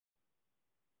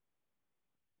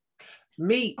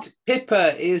Meet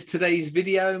Pippa is today's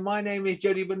video. My name is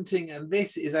Jody Bunting, and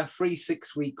this is our free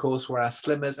 6-week course where our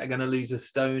slimmers are going to lose a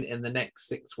stone in the next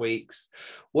 6 weeks.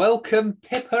 Welcome,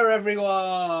 Pippa,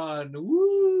 everyone.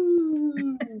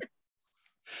 Woo!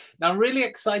 Now, I'm really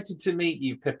excited to meet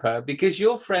you, Pippa, because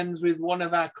you're friends with one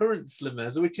of our current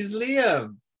slimmers, which is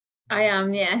Liam. I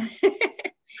am, yeah.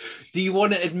 Do you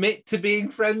want to admit to being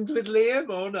friends with Liam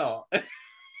or not?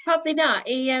 Probably not.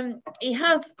 He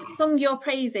has sung your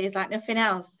praises like nothing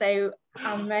else, so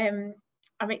I'm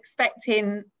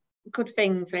expecting good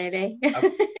things, really.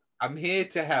 I'm here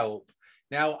to help.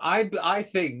 Now, I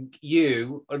think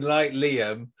you, unlike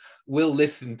Liam, will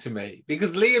listen to me,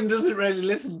 because Liam doesn't really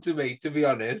listen to me, to be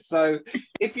honest. So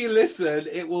if you listen,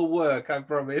 it will work, I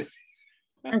promise.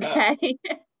 Okay.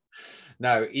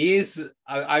 No, he is.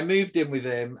 I moved in with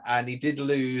him, and he did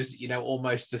lose,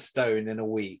 almost a stone in a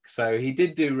week. So he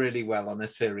did do really well on a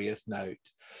serious note.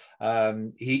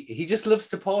 He just loves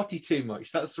to party too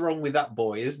much. That's wrong with that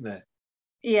boy, isn't it?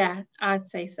 Yeah, I'd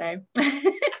say so.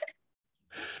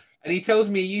 And he tells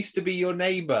me he used to be your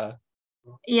neighbour.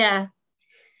 Yeah.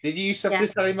 Did you used to have to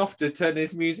tell him off to turn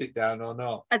his music down or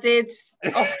not? I did,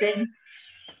 often.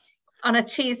 On a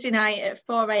Tuesday night at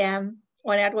 4 a.m.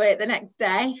 when I had work the next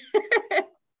day.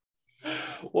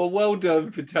 Well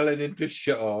done for telling him to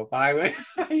shut up.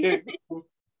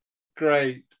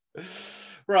 Great.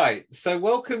 Right, so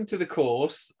welcome to the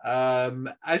course.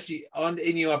 As you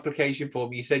in your application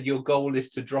form, you said your goal is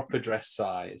to drop a dress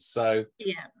size. So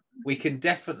yeah, we can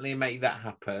definitely make that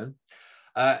happen.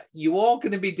 You are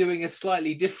going to be doing a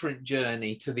slightly different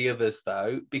journey to the others,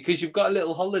 though, because you've got a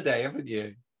little holiday, haven't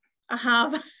you? I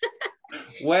have.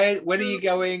 When are you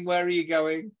going? Where are you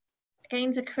going?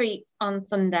 Going to Crete on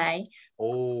Sunday.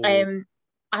 Oh.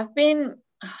 I've been.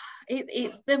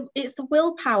 It's the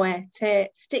willpower to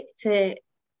stick to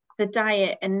the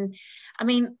diet, and I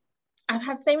mean, I've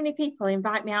had so many people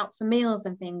invite me out for meals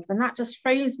and things, and that just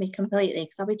throws me completely,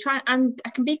 because I'll be trying, and I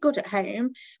can be good at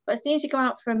home, but as soon as you go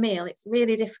out for a meal, it's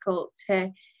really difficult to,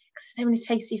 because so many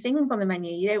tasty things on the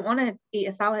menu. You don't want to eat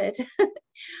a salad.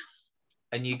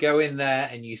 And you go in there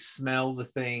and you smell the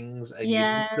things, and you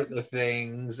look at the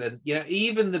things, and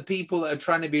even the people that are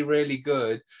trying to be really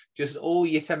good, just all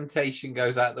your temptation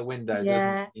goes out the window,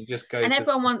 doesn't it? You just go, and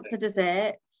everyone wants a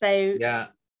dessert, so yeah.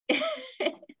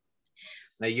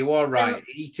 No, you are right.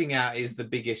 Eating out is the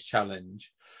biggest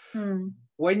challenge.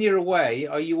 When you're away,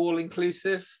 are you all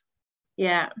inclusive?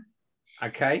 Yeah.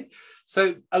 Okay,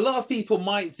 so a lot of people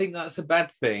might think that's a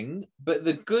bad thing, but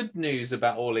the good news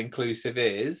about all-inclusive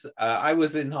is I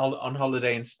was on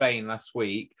holiday in Spain last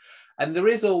week, and there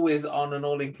is always, on an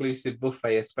all-inclusive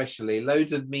buffet especially,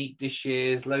 loads of meat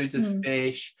dishes, loads of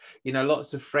fish,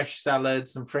 lots of fresh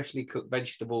salads and freshly cooked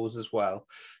vegetables as well.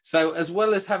 So as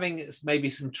well as having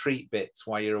maybe some treat bits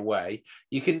while you're away,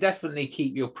 you can definitely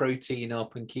keep your protein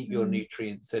up and keep your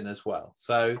nutrients in as well.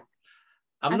 So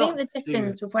I think the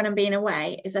difference with when I'm being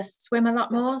away is I swim a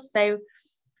lot more. So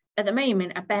at the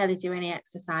moment, I barely do any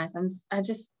exercise. I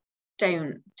just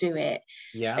don't do it.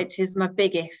 Yeah. It is my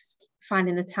biggest,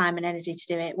 finding the time and energy to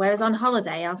do it. Whereas on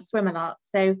holiday, I'll swim a lot.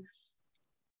 So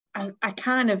I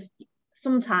kind of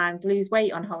sometimes lose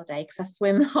weight on holiday because I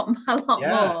swim a lot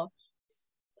more.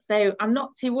 So I'm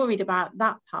not too worried about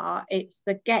that part. It's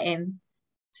the getting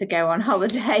to go on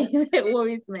holiday that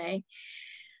worries me.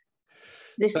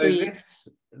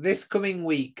 This coming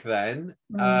week then,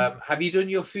 have you done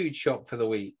your food shop for the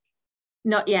week?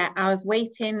 Not yet. I was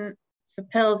waiting for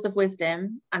pearls of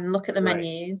wisdom and look at the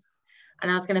menus, and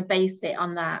I was going to base it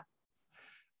on that.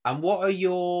 And what are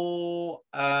your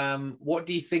what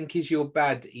do you think is your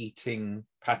bad eating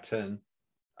pattern?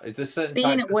 Is there certain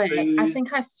being types at work, of food? I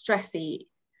think I stress eat,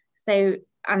 so,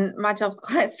 and my job's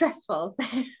quite stressful,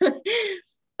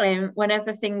 so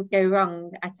whenever things go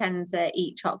wrong, I tend to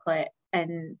eat chocolate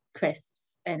and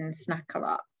crisps and snack a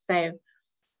lot. So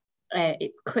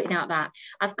it's cutting out that.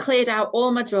 I've cleared out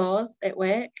all my drawers at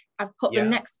work. I've put them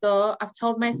next door. I've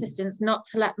told my assistants not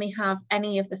to let me have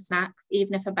any of the snacks,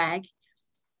 even if I beg.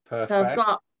 Perfect. So I've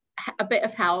got a bit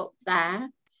of help there.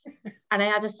 And I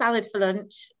had a salad for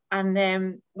lunch.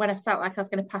 And when I felt like I was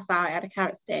going to pass out, I had a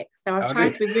carrot stick. So I've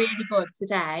tried to be really good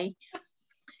today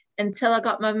until I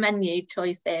got my menu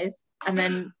choices, and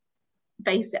then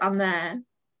base it on there.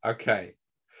 Okay.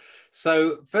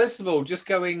 So first of all, just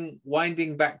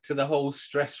winding back to the whole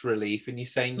stress relief, and you're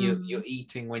saying you're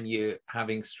eating when you're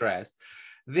having stress.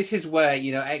 This is where,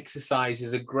 exercise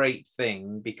is a great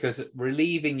thing, because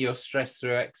relieving your stress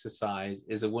through exercise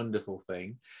is a wonderful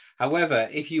thing. However,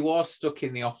 if you are stuck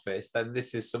in the office, then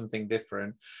this is something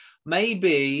different.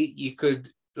 Maybe you could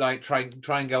like try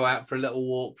and go out for a little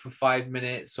walk for 5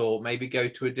 minutes, or maybe go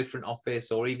to a different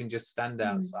office, or even just stand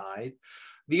outside.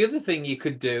 The other thing you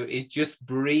could do is just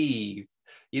breathe.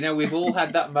 You know, we've all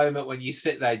had that moment when you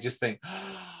sit there, just think,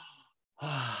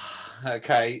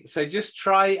 okay, so just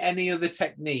try any other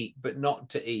technique, but not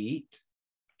to eat.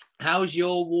 How's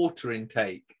your water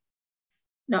intake?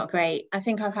 Not great. I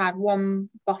think I've had 1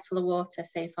 bottle of water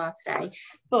so far today,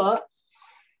 but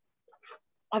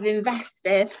I've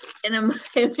invested in a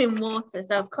moving water,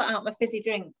 so I've cut out my fizzy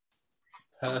drinks.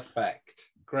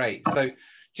 Great. So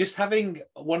just having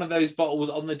one of those bottles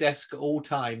on the desk at all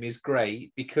time is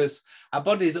great, because our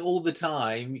bodies all the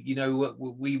time, you know,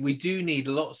 we do need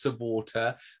lots of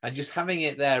water, and just having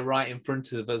it there right in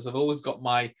front of us. I've always got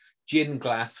my gin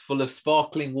glass full of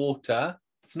sparkling water.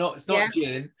 It's not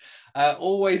gin,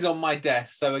 always on my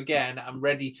desk. So again, I'm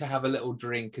ready to have a little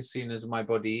drink as soon as my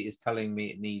body is telling me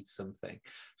it needs something.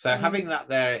 So having that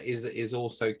there is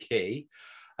also key.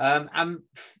 And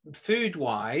food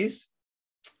wise,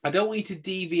 I don't want you to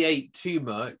deviate too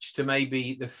much to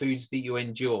maybe the foods that you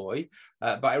enjoy,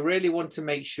 but I really want to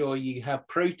make sure you have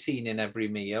protein in every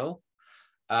meal,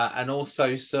 and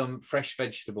also some fresh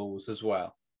vegetables as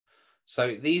well.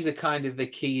 So these are kind of the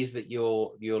keys that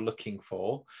you're looking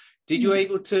for. Were you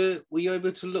able to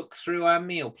look through our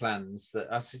meal plans,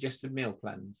 our suggested meal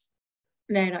plans?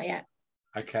 No, not yet.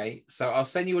 Okay, so I'll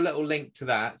send you a little link to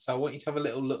that. So I want you to have a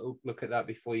little look at that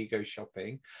before you go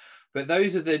shopping. But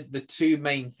those are the 2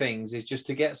 main things, is just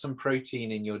to get some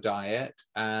protein in your diet,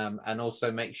 and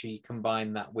also make sure you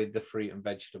combine that with the fruit and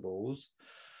vegetables.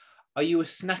 Are you a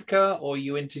snacker, or are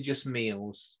you into just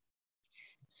meals?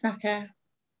 Snacker.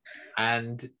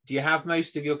 And do you have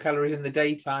most of your calories in the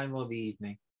daytime or the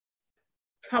evening?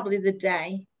 Probably the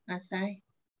day, I say.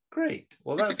 Great.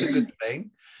 Well, that's a good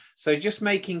thing. So just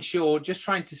making sure, just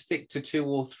trying to stick to 2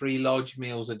 or 3 large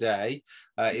meals a day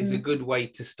is a good way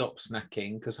to stop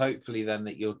snacking, because hopefully then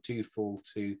that you're too full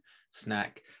to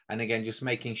snack. And again, just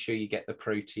making sure you get the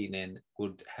protein in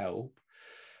would help.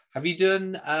 Have you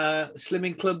done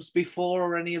slimming clubs before,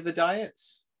 or any of the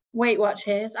diets? Weight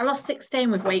Watchers. I lost 6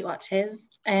 stone with Weight Watchers,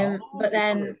 but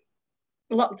then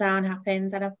lockdown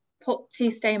happens and I've put 2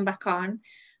 stone back on,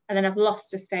 and then I've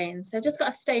lost a stone. So I've just got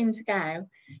a stone to go,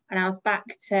 and I was back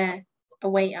to a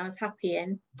weight I was happy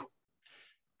in.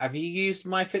 Have you used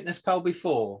MyFitnessPal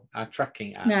before, our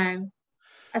tracking app? No.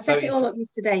 I set it all up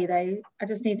yesterday though. I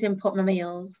just need to input my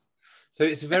meals. So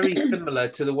it's very similar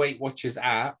to the Weight Watchers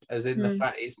app, as in the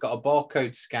fact it's got a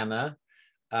barcode scanner,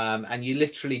 and you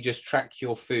literally just track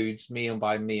your foods meal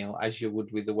by meal, as you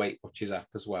would with the Weight Watchers app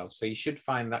as well. So you should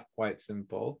find that quite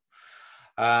simple.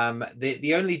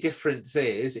 The only difference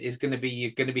is going to be,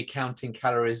 you're going to be counting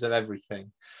calories of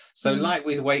everything. So like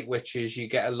with Weight Watchers, you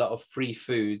get a lot of free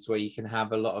foods where you can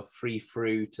have a lot of free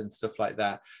fruit and stuff like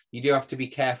that. You do have to be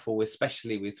careful,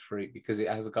 especially with fruit, because it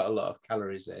has got a lot of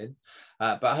calories in.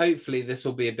 But hopefully this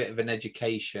will be a bit of an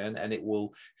education, and it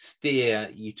will steer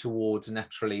you towards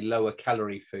naturally lower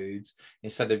calorie foods,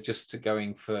 instead of just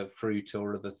going for fruit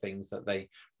or other things that they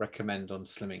recommend on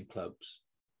slimming clubs.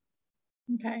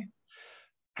 Okay.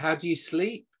 How do you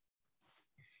sleep?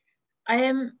 I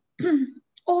am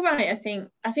all right, I think,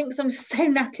 because I'm just so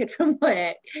knackered from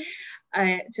work.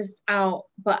 Just out,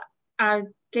 but I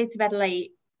go to bed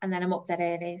late and then I'm up dead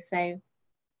early. So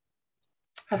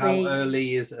how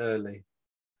early is early?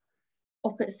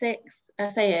 Up at 6. I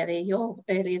say early. You're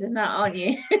earlier than that, aren't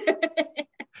you?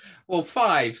 Well,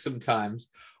 5 sometimes.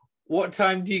 What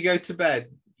time do you go to bed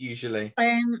usually?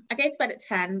 I go to bed at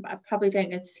 10, but I probably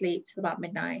don't go to sleep till about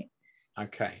midnight.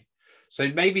 Okay. So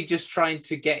maybe just trying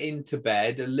to get into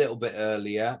bed a little bit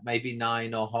earlier, maybe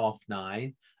 9 or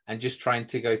 9:30, and just trying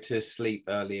to go to sleep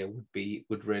earlier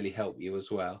would really help you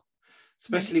as well.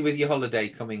 Especially with your holiday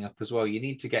coming up as well. You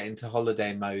need to get into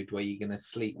holiday mode where you're going to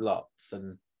sleep lots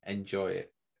and enjoy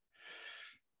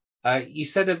it. You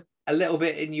said a little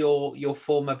bit in your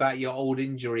form about your old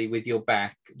injury with your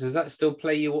back. Does that still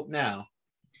play you up now?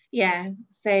 Yeah.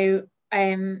 So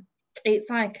it's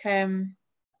like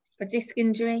a disc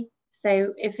injury.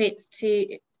 So if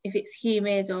it's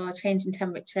humid or changing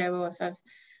temperature, or if I've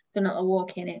done a lot of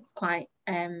walking, it's quite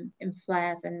in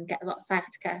flares and get a lot of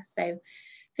sciatica. So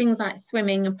things like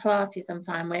swimming and Pilates I'm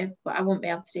fine with, but I won't be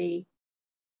able to do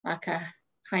like a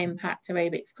high impact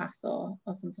aerobics class or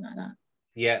something like that.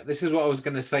 Yeah, this is what I was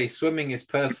going to say. Swimming is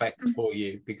perfect for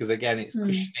you, because again, it's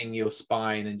cushioning your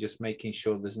spine and just making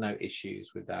sure there's no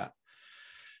issues with that.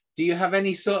 Do you have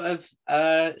any sort of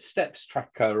steps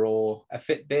tracker or a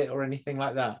Fitbit or anything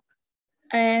like that?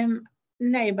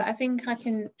 No, but I think I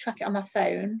can track it on my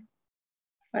phone.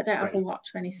 I don't have a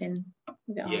watch or anything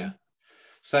with it on.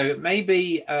 So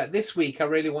maybe this week, I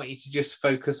really want you to just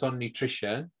focus on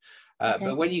nutrition. Okay.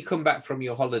 But when you come back from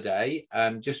your holiday,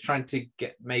 just trying to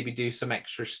maybe do some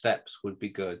extra steps would be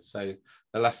good. So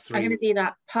the last 3 I'm going weeks. to do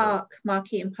that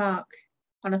Marketing Park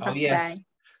on a Saturday. Oh, yes.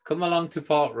 Come along to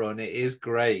Park Run. It is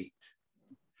great.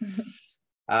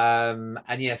 And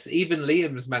yes, even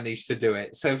Liam's managed to do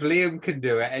it. So if Liam can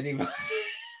do it, anybody.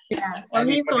 Yeah, well,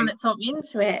 he's the one that taught me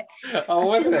into it. Oh,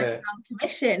 was it? On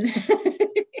commission.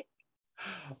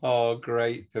 Oh,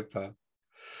 great, Pippa.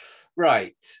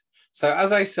 Right. So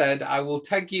as I said, I will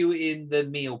tag you in the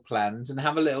meal plans and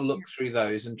have a little look through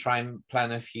those and try and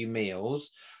plan a few meals.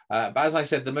 But as I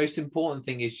said, the most important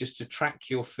thing is just to track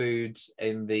your foods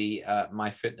in the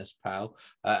MyFitnessPal,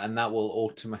 and that will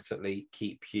automatically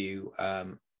keep you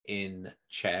in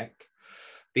check.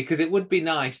 Because it would be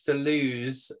nice to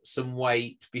lose some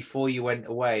weight before you went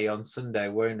away on Sunday,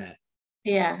 won't it?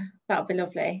 Yeah, that would be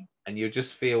lovely. And you'll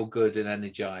just feel good and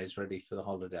energized, ready for the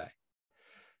holiday.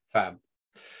 Fab.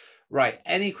 Right.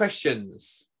 Any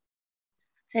questions?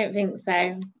 I don't think so.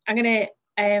 I'm going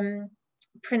to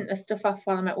print the stuff off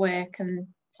while I'm at work and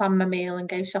plan my meal and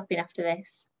go shopping after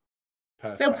this.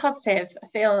 Perfect. I feel positive. I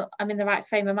feel I'm in the right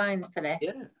frame of mind for this.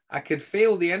 Yeah, I could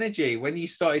feel the energy when you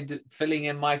started filling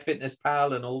in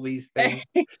MyFitnessPal and all these things.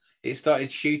 It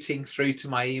started shooting through to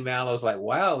my email. I was like,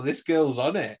 wow, this girl's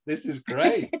on it. This is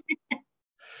great.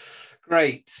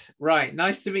 Great. Right.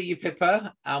 Nice to meet you,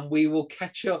 Pippa. And we will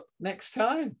catch up next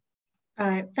time. All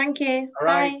right. Thank you. All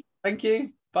right. Bye. Thank you.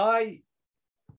 Bye.